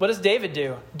notice, what does David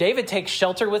do? David takes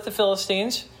shelter with the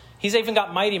Philistines. He's even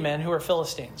got mighty men who are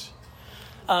Philistines.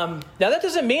 Now, that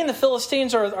doesn't mean the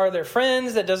Philistines are their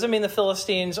friends. That doesn't mean the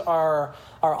Philistines are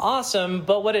awesome.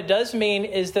 But what it does mean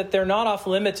is that they're not off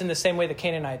limits in the same way the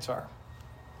Canaanites are.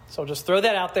 So just throw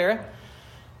that out there.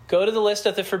 Go to the list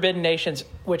of the forbidden nations,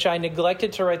 which I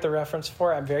neglected to write the reference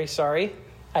for. I'm very sorry.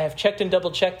 I have checked and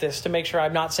double-checked this to make sure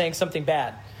I'm not saying something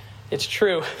bad. It's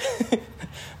true.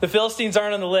 The Philistines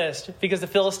aren't on the list because the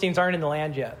Philistines aren't in the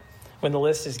land yet when the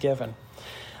list is given.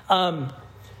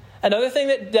 Another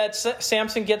thing that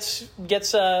Samson gets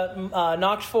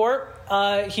knocked for,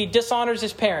 he dishonors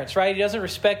his parents, right? He doesn't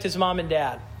respect his mom and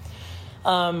dad.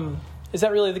 Is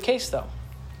that really the case, though?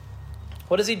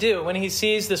 What does he do? When he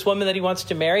sees this woman that he wants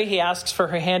to marry, he asks for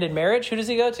her hand in marriage. Who does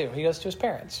he go to? He goes to his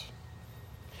parents.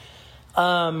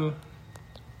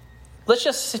 Let's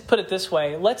just put it this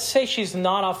way. Let's say she's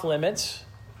not off limits.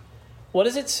 What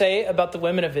does it say about the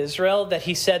women of Israel that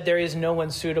he said there is no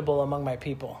one suitable among my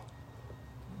people?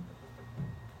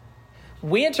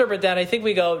 We interpret that, I think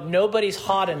we go, nobody's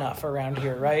hot enough around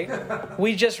here, right?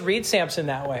 We just read Samson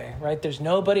that way, right? There's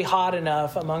nobody hot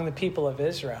enough among the people of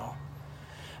Israel.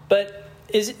 But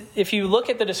if you look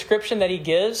at the description that he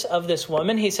gives of this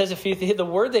woman, he says the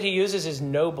word that he uses is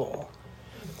noble.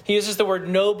 He uses the word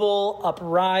noble,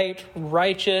 upright,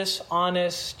 righteous,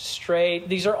 honest, straight.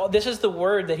 This is the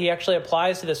word that he actually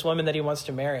applies to this woman that he wants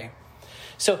to marry.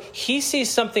 So he sees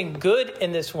something good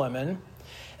in this woman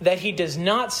that he does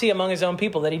not see among his own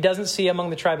people, that he doesn't see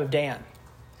among the tribe of Dan.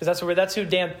 Because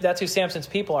that's who Samson's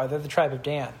people are. They're the tribe of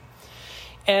Dan.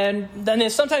 And then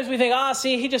sometimes we think,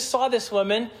 he just saw this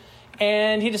woman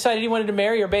and he decided he wanted to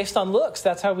marry her based on looks.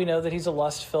 That's how we know that he's a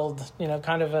lust-filled,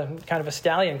 kind of a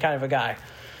stallion kind of a guy.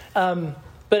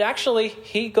 But actually,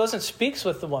 he goes and speaks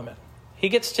with the woman. He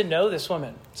gets to know this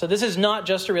woman. So this is not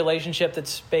just a relationship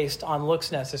that's based on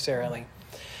looks necessarily.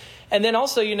 And then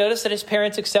also you notice that his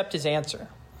parents accept his answer.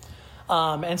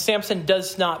 And Samson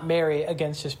does not marry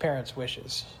against his parents'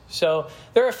 wishes. So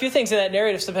there are a few things in that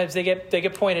narrative. Sometimes they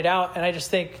get pointed out, and I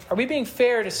just think, are we being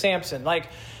fair to Samson?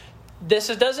 This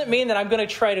doesn't mean that I'm going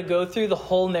to try to go through the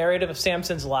whole narrative of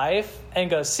Samson's life and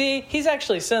go, see, he's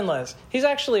actually sinless. He's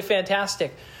actually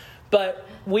fantastic. But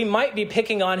we might be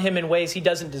picking on him in ways he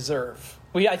doesn't deserve.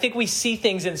 I think we see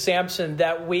things in Samson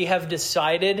that we have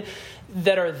decided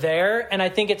that are there, and I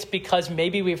think it's because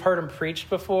maybe we've heard him preached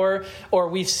before, or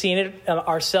we've seen it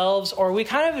ourselves, or we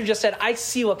kind of have just said, I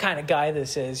see what kind of guy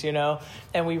this is,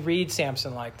 and we read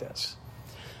Samson like this.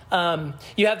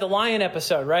 You have the lion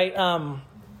episode, right?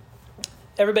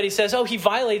 Everybody says, he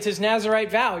violates his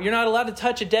Nazirite vow. You're not allowed to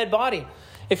touch a dead body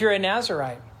if you're a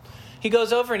Nazirite. He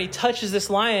goes over and he touches this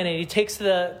lion and he takes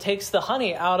the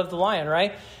honey out of the lion,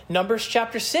 right? Numbers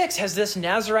chapter 6 has this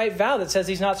Nazirite vow that says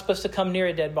he's not supposed to come near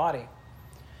a dead body.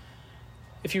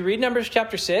 If you read Numbers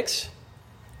chapter 6,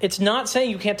 it's not saying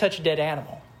you can't touch a dead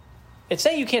animal. It's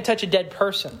saying you can't touch a dead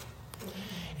person.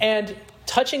 And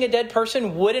touching a dead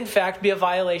person would, in fact, be a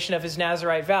violation of his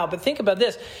Nazirite vow. But think about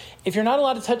this. If you're not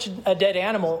allowed to touch a dead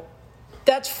animal,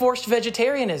 that's forced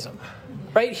vegetarianism,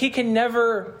 right? He can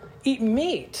never eat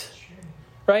meat,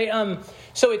 right?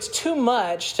 So it's too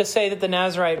much to say that the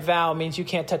Nazirite vow means you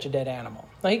can't touch a dead animal.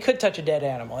 Now, he could touch a dead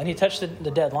animal, and he touched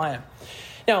the dead lion.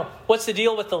 Now, what's the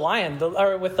deal with the lion,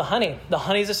 or with the honey? The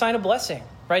honey is a sign of blessing,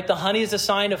 right? The honey is a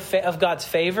sign of God's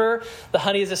favor. The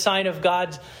honey is a sign of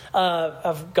God's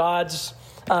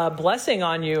blessing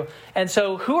on you. And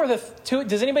so who are the two?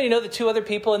 Does anybody know the two other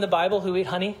people in the Bible who eat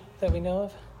honey that we know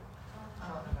of?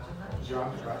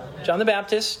 John the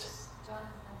Baptist.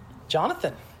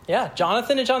 Jonathan. Yeah,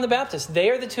 Jonathan and John the Baptist. They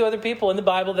are the two other people in the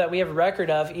Bible that we have a record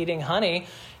of eating honey,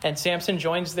 and Samson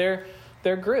joins their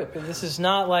group. This is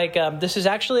not like, this is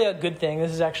actually a good thing.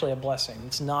 This is actually a blessing.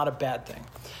 It's not a bad thing.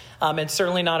 And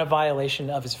certainly not a violation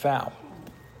of his vow.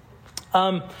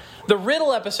 The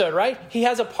riddle episode, right? He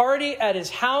has a party at his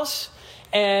house,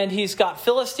 and he's got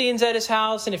Philistines at his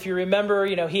house. And if you remember,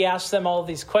 he asks them all of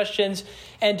these questions.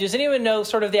 And does anyone know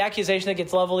sort of the accusation that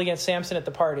gets leveled against Samson at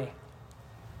the party?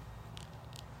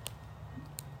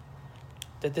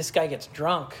 That this guy gets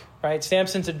drunk, right?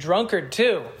 Samson's a drunkard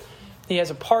too. He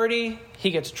has a party, he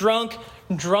gets drunk.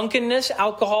 Drunkenness,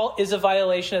 alcohol, is a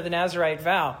violation of the Nazirite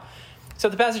vow. So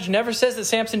the passage never says that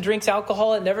Samson drinks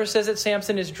alcohol. It never says that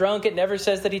Samson is drunk. It never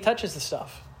says that he touches the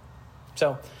stuff.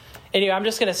 So anyway, I'm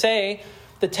just going to say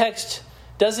the text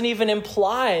doesn't even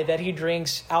imply that he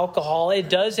drinks alcohol. It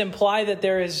does imply that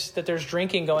there's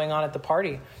drinking going on at the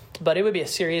party. But it would be a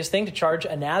serious thing to charge a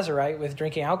Nazirite with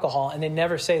drinking alcohol, and they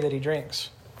never say that he drinks.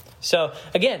 So,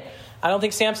 again, I don't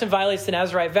think Samson violates the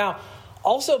Nazirite vow.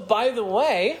 Also, by the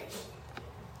way,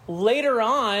 later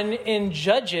on in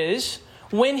Judges,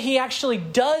 when he actually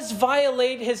does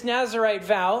violate his Nazirite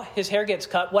vow, his hair gets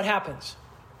cut, what happens?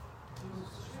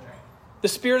 The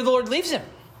Spirit of the Lord leaves him,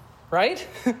 right?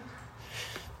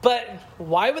 But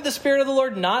why would the Spirit of the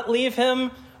Lord not leave him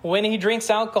when he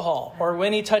drinks alcohol or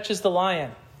when he touches the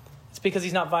lion? It's because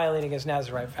he's not violating his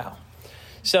Nazirite vow.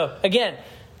 So, again,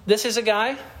 this is a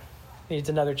guy who needs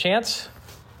another chance.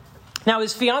 Now,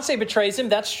 his fiancée betrays him.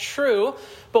 That's true.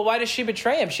 But why does she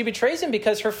betray him? She betrays him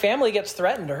because her family gets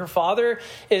threatened. Her father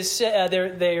is,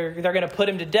 they're going to put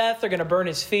him to death. They're going to burn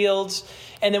his fields.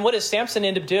 And then what does Samson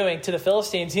end up doing to the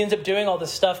Philistines? He ends up doing all the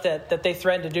stuff that they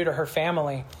threatened to do to her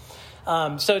family.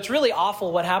 So it's really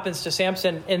awful what happens to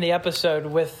Samson in the episode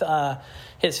with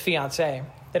his fiancée.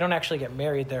 They don't actually get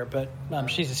married there, but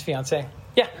she's his fiancée.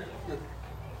 Yeah?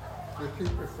 You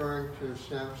keep referring to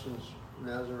Samson's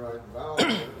Nazirite vow.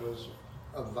 It was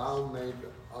a vow made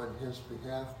on his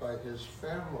behalf by his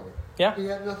family. Yeah. He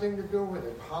had nothing to do with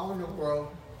it. How in the world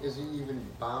is he even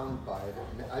bound by it?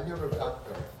 I never got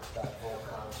that whole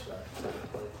concept.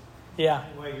 Yeah.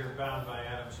 Anyway, you're bound by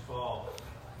Adam's fall.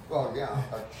 Well, yeah,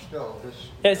 but still, this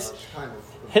It's- is kind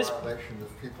of a his- violation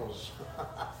of people's...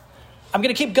 I'm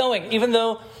going to keep going, even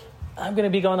though I'm going to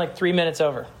be going like 3 minutes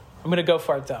over. I'm going to go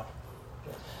for it, though.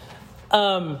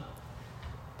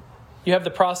 You have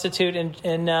the prostitute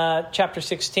in chapter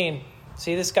 16.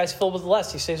 See, this guy's filled with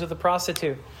lust. He stays with the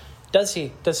prostitute. Does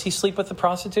he? Does he sleep with the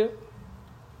prostitute?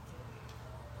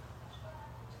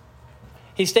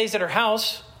 He stays at her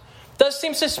house. Does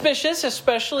seem suspicious,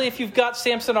 especially if you've got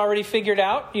Samson already figured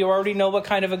out. You already know what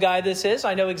kind of a guy this is.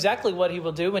 I know exactly what he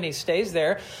will do when he stays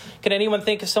there. Can anyone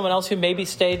think of someone else who maybe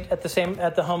stayed at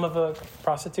the home of a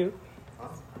prostitute?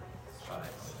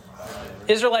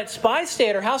 Israelite spies stay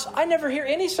at her house. I never hear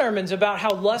any sermons about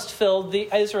how lust-filled the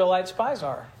Israelite spies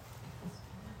are.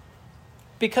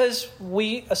 Because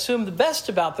we assume the best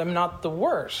about them, not the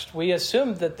worst. We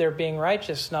assume that they're being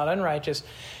righteous, not unrighteous.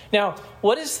 Now,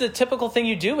 what is the typical thing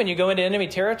you do when you go into enemy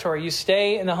territory? You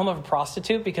stay in the home of a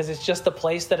prostitute because it's just the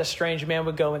place that a strange man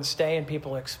would go and stay, and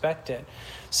people expect it.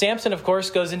 Samson, of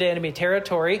course, goes into enemy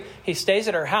territory. He stays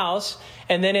at her house.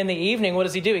 And then in the evening, what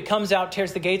does he do? He comes out,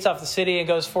 tears the gates off the city, and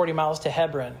goes 40 miles to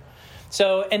Hebron.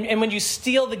 So, and when you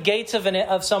steal the gates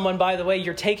of someone, by the way,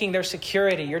 you're taking their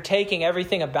security. You're taking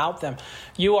everything about them.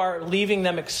 You are leaving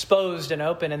them exposed and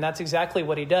open. And that's exactly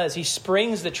what he does. He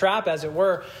springs the trap, as it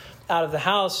were, out of the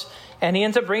house. And he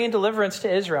ends up bringing deliverance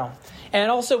to Israel.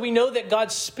 And also we know that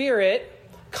God's Spirit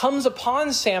comes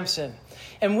upon Samson.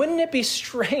 And wouldn't it be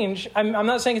strange? I'm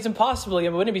not saying it's impossible,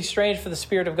 but wouldn't it be strange for the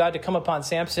Spirit of God to come upon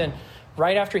Samson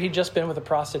right after he'd just been with a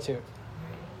prostitute?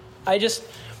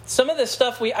 Some of this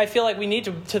stuff, I feel like we need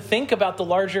to think about the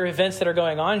larger events that are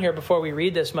going on here before we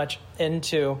read this much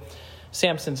into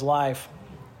Samson's life.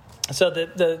 So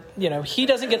that he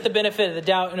doesn't get the benefit of the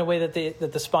doubt in a way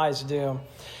that the spies do.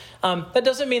 That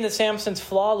doesn't mean that Samson's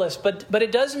flawless, but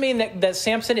it does mean that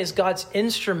Samson is God's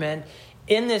instrument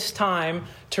in this time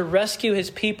to rescue his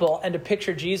people and to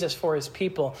picture Jesus for his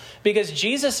people. Because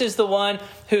Jesus is the one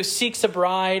who seeks a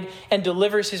bride and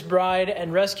delivers his bride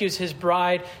and rescues his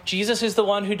bride. Jesus is the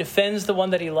one who defends the one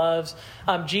that he loves.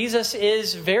 Jesus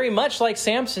is very much like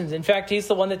Samson. In fact, he's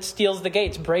the one that steals the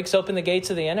gates, breaks open the gates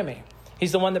of the enemy.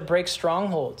 He's the one that breaks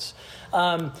strongholds.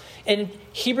 And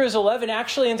Hebrews 11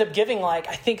 actually ends up giving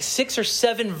 6 or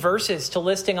 7 verses to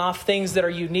listing off things that are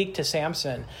unique to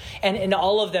Samson. And in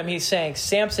all of them, he's saying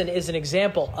Samson is an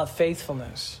example of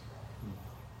faithfulness.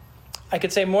 I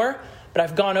could say more, but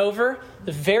I've gone over.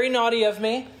 The very naughty of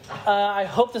me. I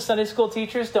hope the Sunday school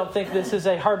teachers don't think this is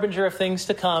a harbinger of things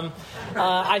to come.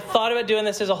 I thought about doing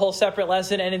this as a whole separate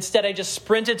lesson, and instead I just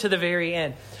sprinted to the very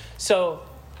end. So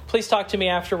please talk to me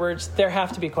afterwards. There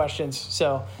have to be questions.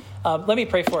 So let me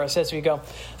pray for us as we go.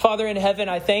 Father in heaven,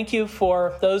 I thank you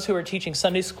for those who are teaching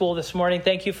Sunday school this morning.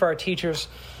 Thank you for our teachers.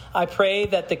 I pray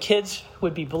that the kids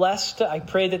would be blessed. I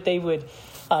pray that they would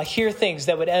hear things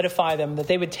that would edify them, that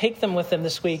they would take them with them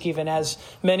this week, even as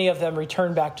many of them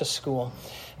return back to school.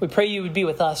 We pray you would be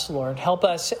with us, Lord. Help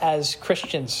us as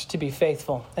Christians to be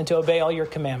faithful and to obey all your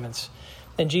commandments.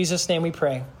 In Jesus' name we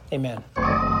pray. Amen.